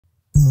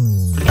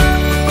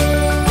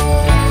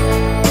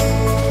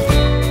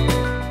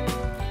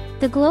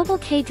The global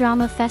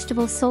K-drama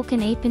festival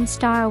SEOULCON APAN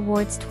Star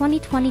Awards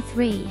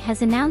 2023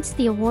 has announced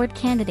the award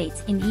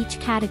candidates in each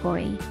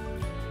category.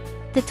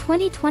 The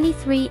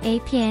 2023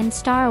 APN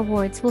Star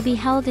Awards will be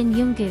held in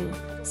Jung-gu,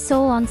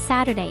 Seoul on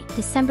Saturday,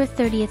 December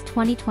 30,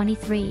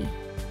 2023.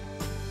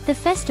 The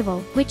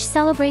festival, which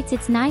celebrates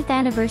its 9th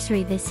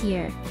anniversary this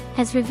year,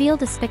 has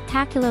revealed a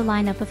spectacular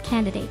lineup of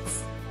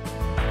candidates.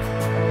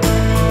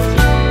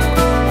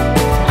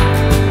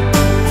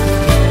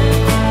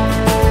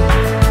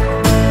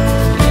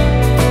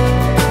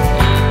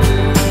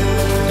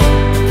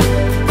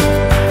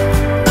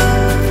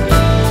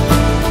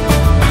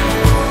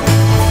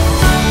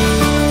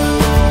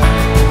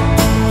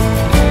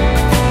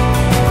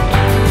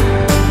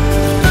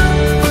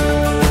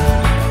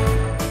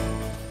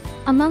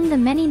 Among the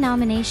many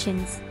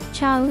nominations,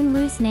 Cha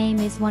Eun-woo's name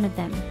is one of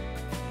them.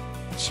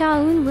 Cha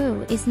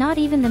Eun-woo is not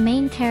even the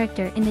main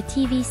character in the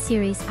TV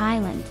series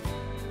Island.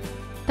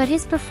 But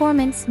his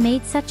performance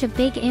made such a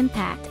big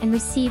impact and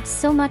received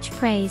so much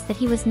praise that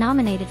he was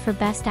nominated for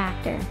Best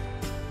Actor.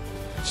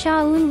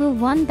 Cha Eun-woo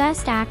won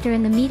Best Actor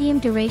in the Medium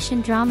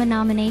Duration Drama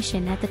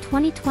nomination at the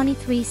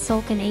 2023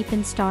 SEOULCON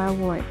APAN Star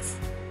Awards.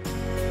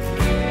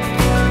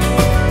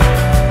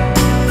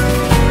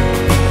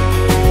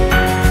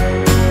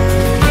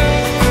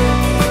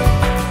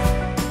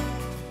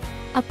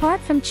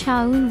 Apart from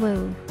Cha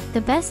Eun-woo,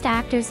 the best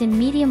actors in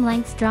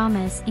medium-length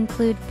dramas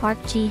include Park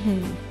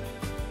Ji-hoon,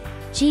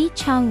 Ji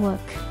Chang-wook,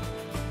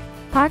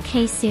 Park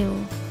Hae-soo,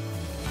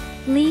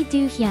 Lee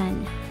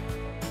Do-hyun,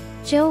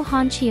 Jo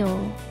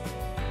Han-cheol,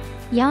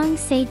 Yang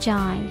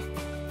Se-jin,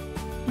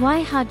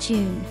 Wai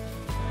Ha-jun.